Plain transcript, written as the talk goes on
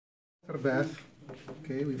bath.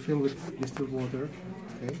 Okay, we fill with distilled water,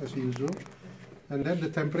 okay, as usual. And then the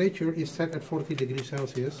temperature is set at 40 degrees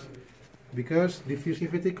Celsius because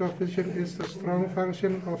diffusivity coefficient is a strong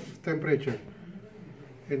function of temperature.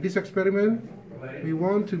 In this experiment, we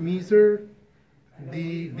want to measure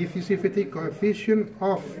the diffusivity coefficient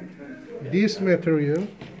of this material.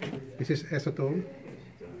 This is acetone,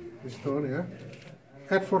 yeah,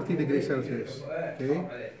 at 40 degrees Celsius.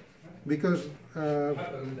 Okay, because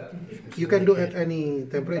you can do at any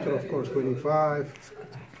temperature, of course, 25,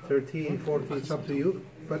 30, 40, it's up to you.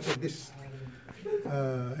 But at this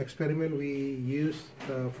experiment, we use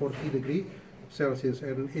 40 degrees Celsius,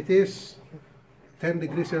 and it is 10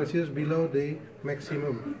 degrees Celsius below the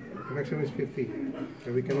maximum. The maximum is 50,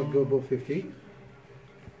 and we cannot go above 50.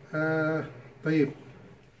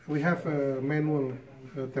 We have a manual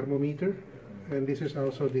thermometer, and this is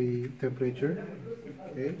also the temperature.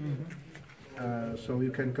 Okay, so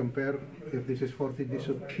you can compare if this is 40. This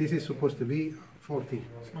is supposed to be 40.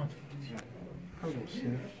 It's not 40. Almost,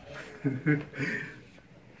 yeah.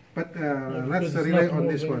 But let's rely on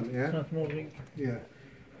this one. Yeah. It's not moving. Yeah.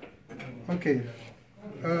 Okay.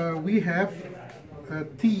 We have a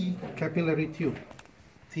T capillary tube.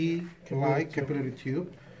 T-like capillary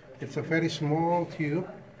tube. It's a very small tube,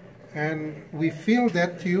 and we fill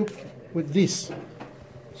that tube with this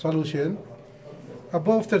solution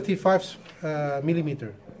above 35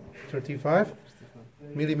 millimeter. 35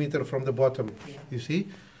 millimeter from the bottom. You see,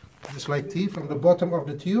 just like T from the bottom of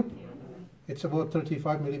the tube. It's about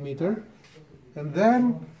 35 millimeter, and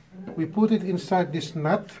then we put it inside this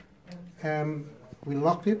nut, and we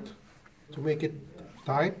locked it to make it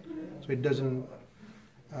tight, so it doesn't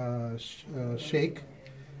shake,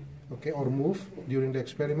 okay, or move during the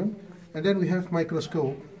experiment. And then we have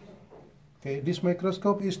microscope. Okay, this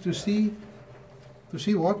microscope is to see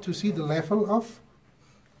what? To see the level of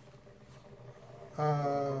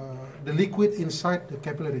the liquid inside the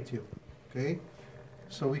capillary tube. Okay,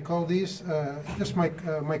 so we call this just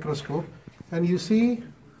microscope, and you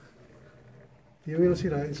will see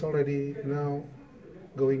that it's already now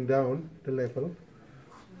going down the level.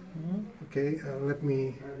 Okay, let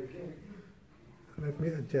me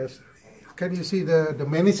adjust. Can you see the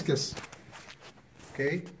meniscus?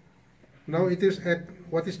 Okay, now it is at,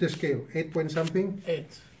 what is the scale? 8 point something?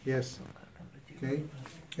 8. Yes. Okay,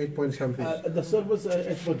 8 point something. The surface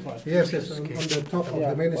 8.5. Yes, on the top of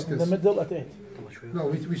the meniscus. In the middle at 8. No,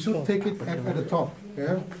 we should take it at the top.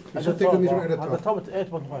 Yeah, we At should the take the top, measurement at the at the top. top it's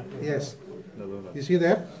 8.5. Yes. You see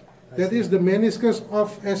that? That is the meniscus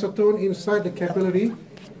of acetone inside the capillary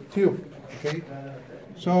tube. Okay.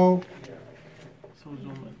 So.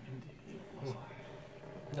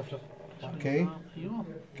 Okay.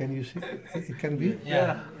 Can you see? It can be.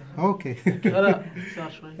 Yeah. Okay.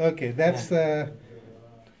 Okay. That's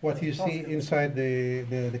what you see inside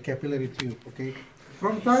the capillary tube. Okay.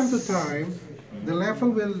 From time to time, the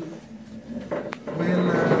level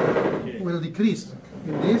will decrease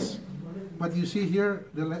in this. But you see here,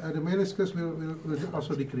 the meniscus will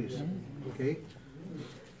also decrease. Okay.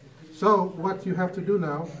 So what you have to do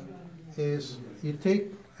now is you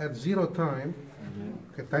take at 0 time,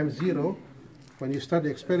 okay, time 0. When you start the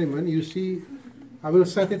experiment, you see, I will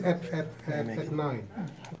set it at 9.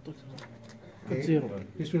 Okay.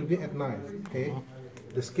 This will be at 9. Okay.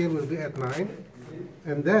 The scale will be at 9,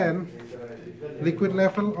 and then liquid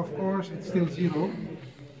level, of course, it's still 0.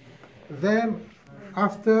 Then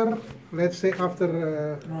after, let's say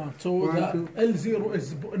after so the L0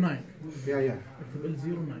 is 9. yeah.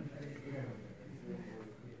 L0 9.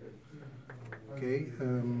 Okay.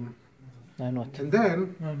 9 what? And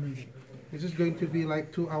then 9 this is going to be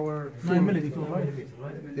like 2 hour. 9 milliliter, right?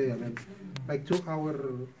 Yeah, like 2 hour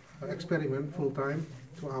experiment, full time,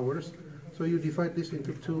 2 hours. So you divide this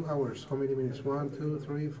into 2 hours. How many minutes? 1, 2,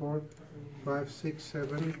 3, 4, 5, 6,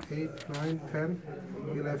 7, 8, 9, 10,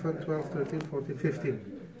 11, 12, 13, 14, 15.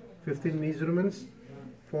 15 measurements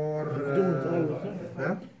for...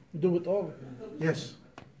 Do it all? Yes,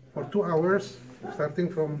 for 2 hours, starting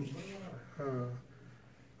from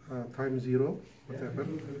time 0, whatever.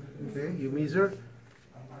 Okay, you measure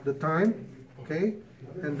the time, okay,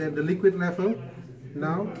 and then the liquid level.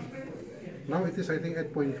 Now it is, I think,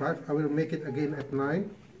 8.5. I will make it again at 9.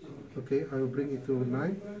 Okay, I will bring it to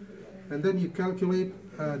 9, and then you calculate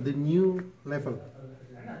the new level.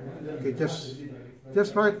 Okay,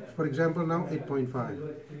 just write, for example, now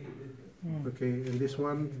 8.5. Okay, and this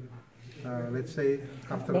one, let's say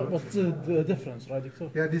after. But what's the difference, right?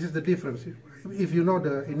 Yeah, this is the difference. If you know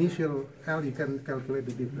the initial L, you can calculate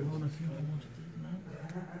the difference.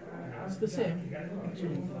 It's the same.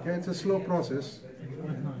 Yeah, it's a slow process.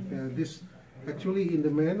 Yeah, Actually, in the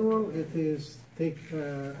manual, it's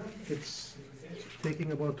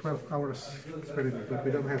taking about 12 hours experiment, but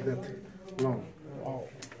we don't have that long. Wow.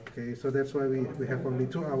 Okay, so that's why we have only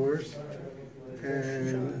 2 hours,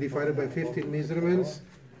 and divided by 15 measurements.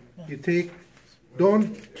 You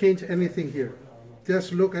don't change anything here.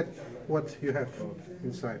 Just look at what you have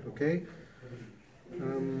inside, okay?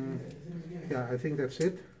 Yeah, I think that's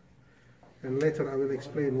it. And later I will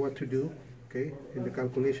explain what to do, okay, in the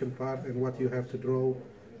calculation part and what you have to draw,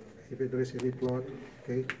 if there is any plot,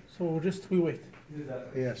 okay? So just we wait.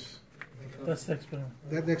 Yes. That's the experiment.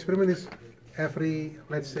 The experiment is every,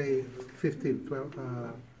 let's say, 12,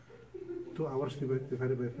 2 hours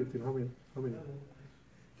divided by 15. How many?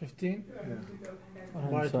 15 Yeah.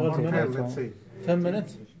 by 120. 12 10, minutes. let's say. 10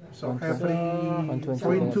 minutes. So every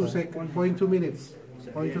 120 0.2 minutes.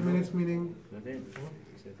 0.2 minutes meaning,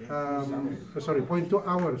 sorry, 0.2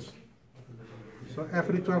 hours. So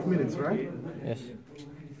every 12 minutes, right? Yes.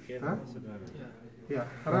 Huh? Yeah,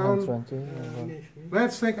 around, 120.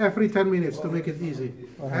 let's take every 10 minutes to make it easy.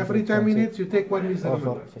 Every 10 120. minutes you take one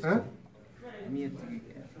measurement. Huh?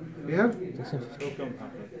 Yeah?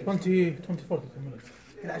 20 40 minutes.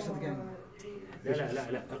 لا لا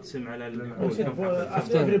لا لا اقسم على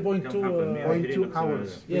After every point two 0.2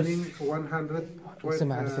 hours, Yes. meaning 120,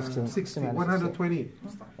 اقسم على 15. 60, اقسم على 120.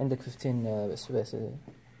 عندك 15 بس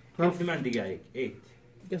 8 دقائق 8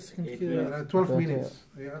 Yes, 12 minutes.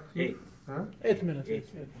 Yeah. 8 Huh? 8 minutes.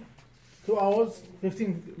 2 hours,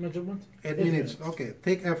 15 measurement. 8 minutes. Okay.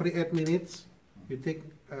 Take every 8 minutes. You take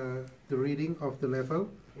the reading of the level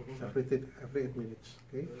every 8 minutes.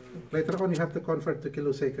 Okay. Later on, you have to convert to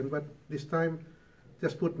kilosecond, but this time,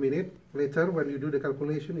 just put minute. Later, when you do the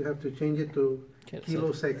calculation, you have to change it to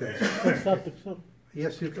kiloseconds. Start.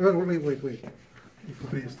 Yes, you. Well, wait.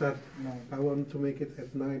 Before you start, I want to make it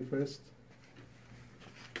at 9 first.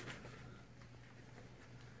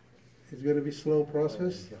 It's going to be slow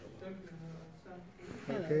process.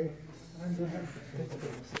 Okay.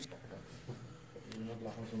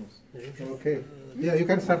 Okay. Yeah, you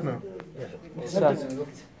can start now. Start.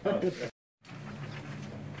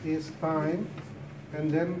 Is time,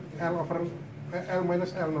 and then L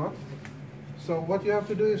minus L naught. So what you have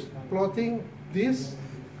to do is plotting this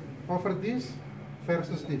over this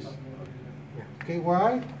versus this. Okay,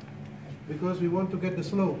 why? Because we want to get the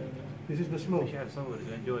slope. This is the slope.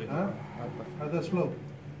 Huh? The slope.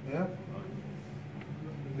 Yeah.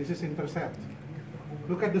 This is intercept.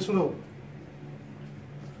 Look at the slope.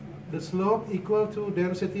 The slope equal to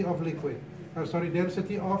density of liquid.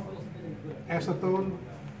 Density of acetone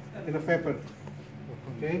in a vapor.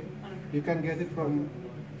 Okay, you can get it from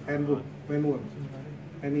handbook, manual.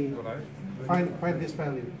 Find this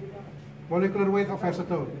value. Molecular weight of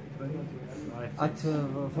acetone. At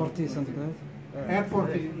 40 centigrade? At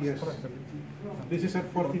 40, yes. This is at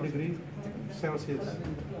 40 degrees Celsius.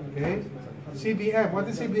 Okay. CBM. What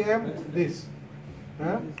is CBM? This.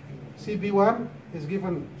 Huh? CB1 is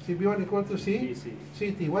given. CB1 equal to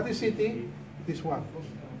CT. What is CT? This one.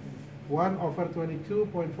 1 over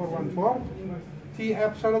 22.414. T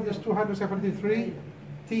absolute is 273.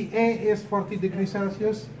 TA is 40 degrees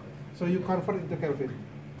Celsius. So you convert into Kelvin.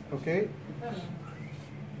 Okay.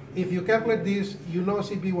 If you calculate this, you know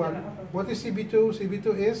CB1. What is CB2?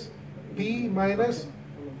 CB2 is P minus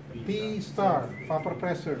P star, vapor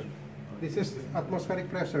pressure. This is atmospheric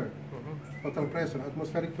pressure, total pressure,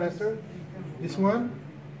 atmospheric pressure. This one,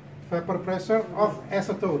 vapor pressure of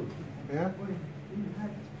acetone. Yeah.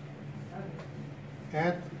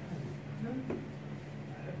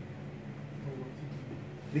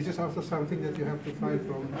 This is also something that you have to find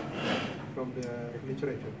from the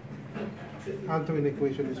literature. Antoine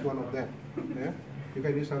equation is one of them. Yeah? You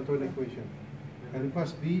can use Antoine equation. And it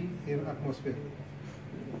must be in atmosphere.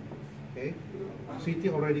 Okay? CT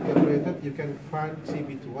already calculated, you can find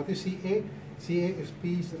CB2. What is CA? CA is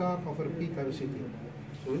P star over P times CT.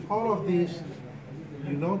 So with all of these,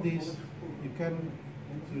 you know this, you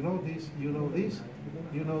know this, you know this,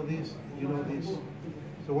 you know this, you know this.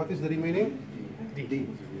 So what is the remaining? D.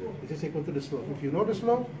 This is equal to the slope. If you know the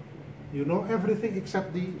slope, you know everything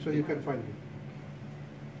except D, so you can find it.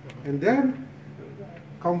 And then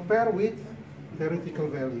compare with theoretical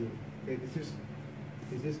value. Okay, this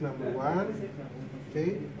is number 1.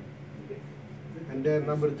 Okay, and then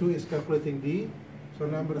number 2 is calculating D. So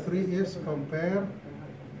number 3 is compare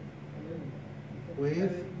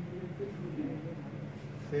with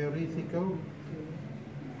theoretical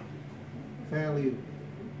value.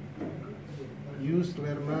 Use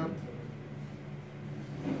Lerner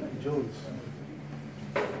Jones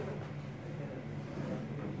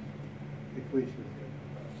equation.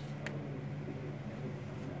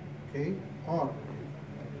 Okay, or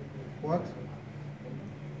what?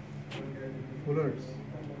 Fullers.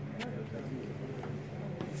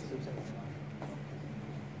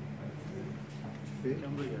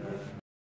 Okay.